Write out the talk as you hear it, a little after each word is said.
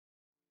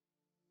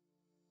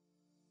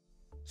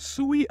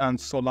Sui and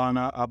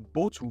Solana are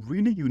both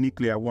really unique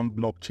layer 1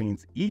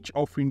 blockchains, each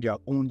offering their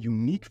own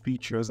unique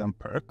features and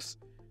perks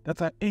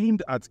that are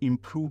aimed at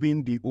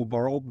improving the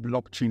overall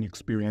blockchain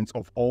experience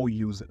of all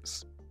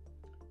users.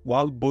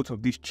 While both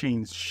of these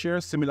chains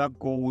share similar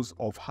goals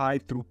of high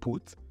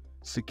throughput,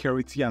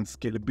 security, and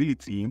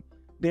scalability,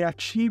 they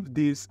achieve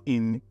this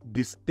in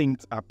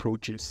distinct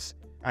approaches.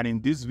 And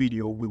in this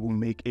video, we will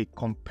make a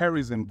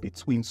comparison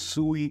between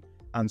Sui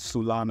and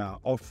Solana,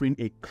 offering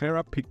a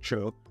clearer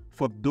picture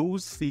for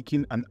those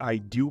seeking an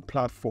ideal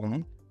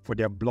platform for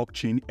their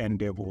blockchain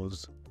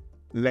endeavors.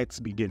 Let's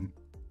begin.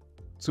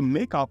 To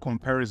make our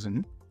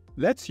comparison,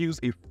 let's use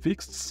a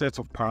fixed set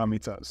of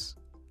parameters: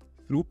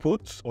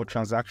 throughput or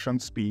transaction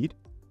speed,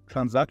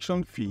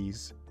 transaction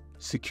fees,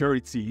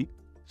 security,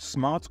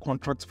 smart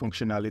contract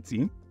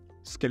functionality,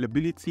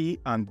 scalability,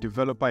 and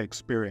developer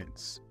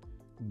experience.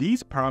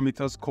 These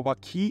parameters cover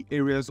key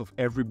areas of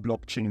every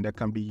blockchain that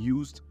can be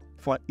used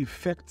for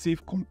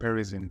effective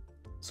comparison.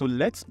 So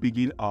let's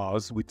begin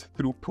ours with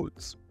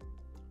throughput.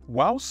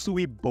 While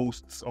Sui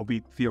boasts of a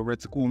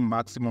theoretical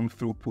maximum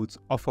throughput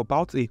of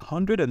about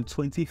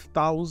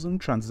 120,000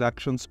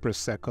 transactions per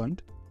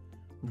second,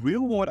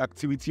 real-world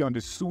activity on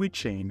the Sui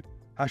chain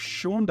has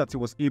shown that it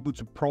was able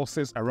to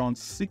process around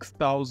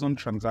 6,000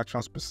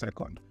 transactions per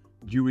second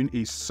during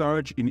a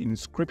surge in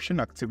inscription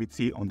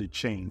activity on the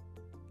chain.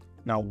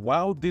 Now,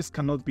 while this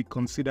cannot be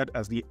considered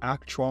as the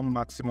actual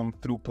maximum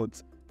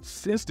throughput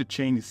since the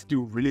chain is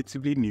still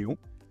relatively new,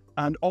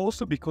 and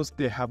also because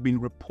there have been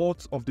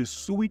reports of the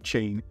Sui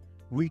chain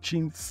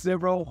reaching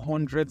several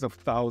hundreds of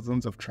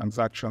thousands of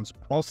transactions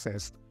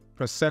processed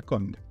per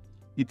second,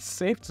 it's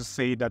safe to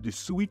say that the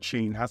Sui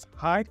chain has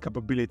high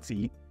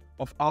capability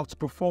of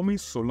outperforming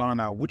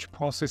Solana, which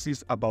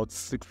processes about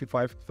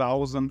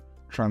 65,000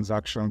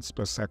 transactions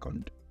per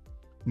second.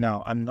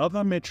 Now,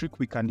 another metric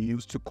we can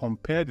use to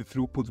compare the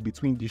throughput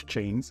between these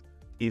chains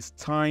is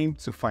time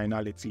to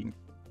finality.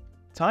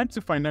 Time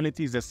to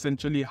finality is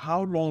essentially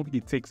how long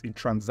it takes a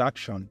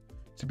transaction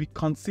to be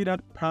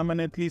considered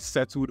permanently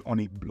settled on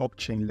a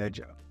blockchain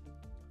ledger.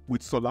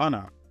 With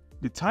Solana,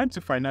 the time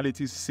to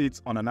finality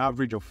sits on an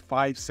average of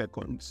 5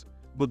 seconds,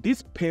 but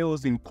this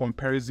pales in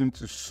comparison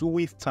to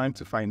Sui's time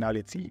to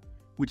finality,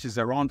 which is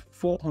around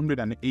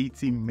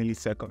 480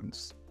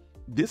 milliseconds.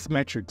 This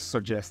metric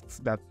suggests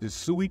that the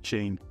Sui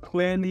chain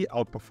clearly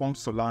outperforms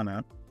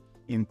Solana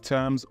in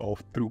terms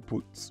of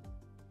throughput.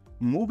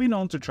 Moving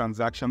on to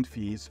transaction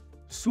fees,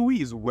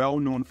 Sui is well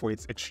known for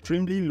its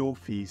extremely low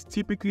fees,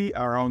 typically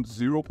around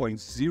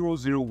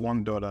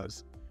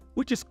 $0.001,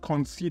 which is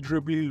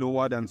considerably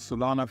lower than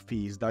Solana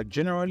fees that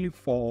generally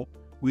fall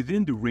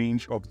within the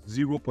range of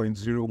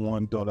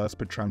 $0.01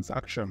 per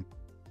transaction.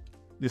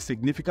 The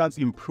significant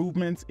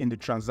improvement in the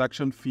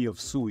transaction fee of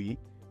Sui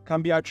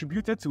can be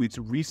attributed to its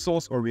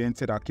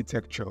resource-oriented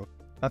architecture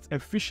that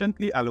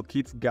efficiently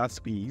allocates gas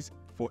fees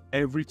for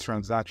every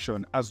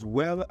transaction, as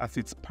well as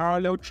its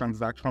parallel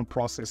transaction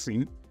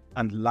processing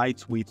and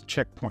lightweight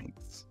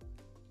checkpoints.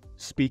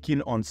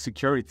 Speaking on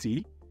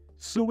security,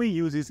 Sui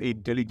uses a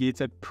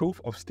delegated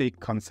proof-of-stake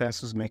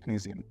consensus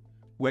mechanism,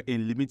 where a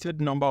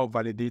limited number of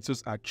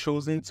validators are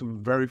chosen to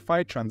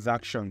verify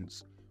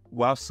transactions,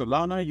 while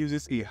Solana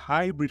uses a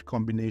hybrid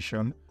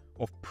combination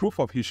of proof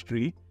of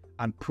history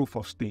and proof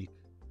of stake.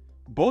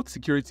 Both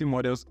security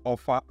models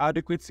offer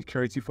adequate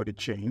security for the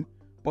chain,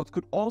 but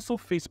could also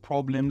face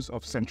problems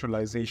of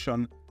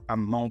centralization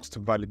amongst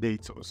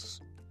validators.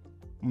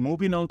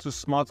 Moving on to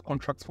smart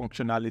contract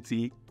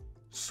functionality,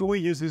 Sui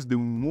uses the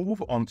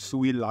Move on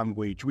Sui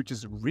language, which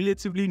is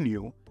relatively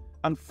new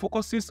and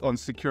focuses on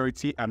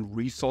security and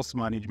resource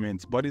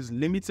management, but is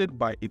limited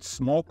by its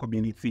small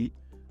community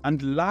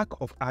and lack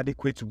of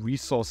adequate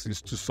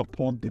resources to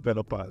support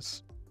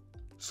developers.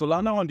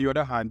 Solana, on the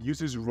other hand,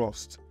 uses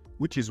Rust,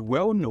 which is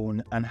well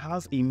known and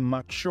has a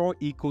mature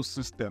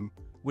ecosystem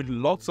with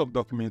lots of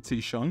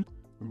documentation,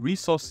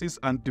 resources,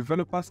 and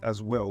developers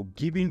as well,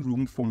 giving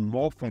room for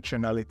more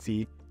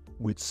functionality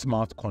with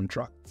smart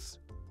contracts.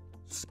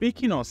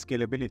 Speaking of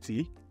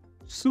scalability,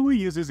 Sui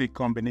uses a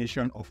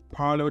combination of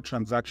parallel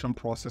transaction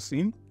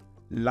processing,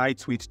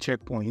 lightweight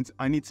checkpoints,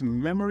 and its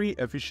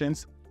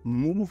memory-efficient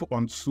Move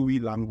on Sui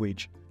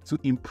language to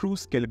improve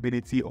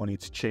scalability on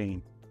its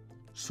chain.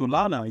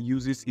 Solana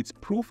uses its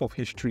proof of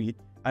history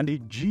and a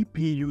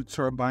GPU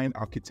turbine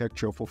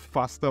architecture for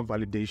faster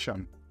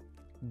validation.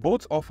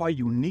 Both offer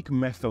unique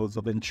methods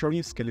of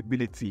ensuring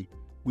scalability,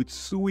 with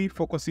Sui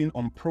focusing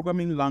on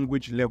programming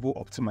language level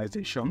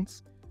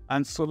optimizations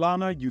and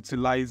Solana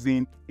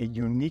utilizing a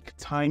unique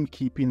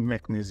timekeeping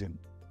mechanism.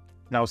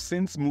 Now,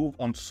 since Move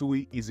on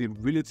Sui is a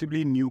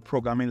relatively new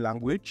programming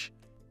language,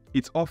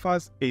 it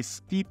offers a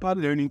steeper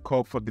learning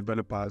curve for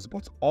developers,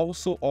 but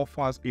also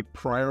offers a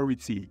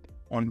priority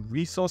on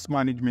resource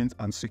management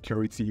and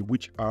security,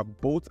 which are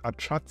both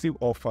attractive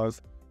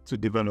offers to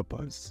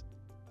developers.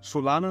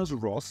 Solana's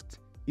Rust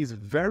is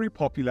very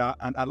popular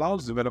and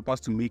allows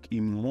developers to make a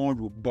more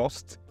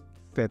robust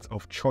set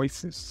of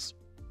choices.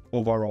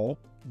 Overall,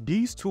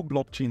 these two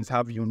blockchains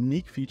have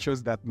unique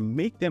features that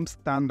make them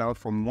stand out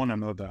from one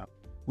another,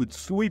 with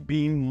Sui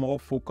being more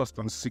focused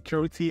on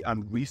security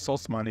and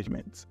resource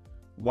management,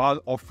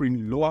 while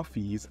offering lower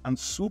fees and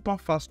super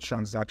fast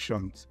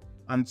transactions,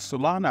 and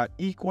Solana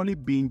equally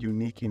being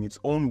unique in its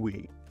own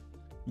way.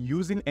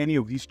 Using any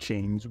of these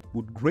chains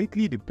would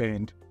greatly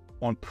depend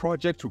on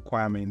project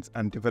requirements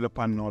and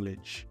developer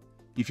knowledge.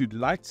 If you'd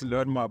like to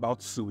learn more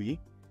about Sui,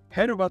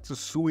 head over to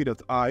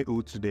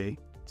sui.io today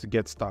to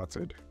get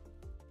started.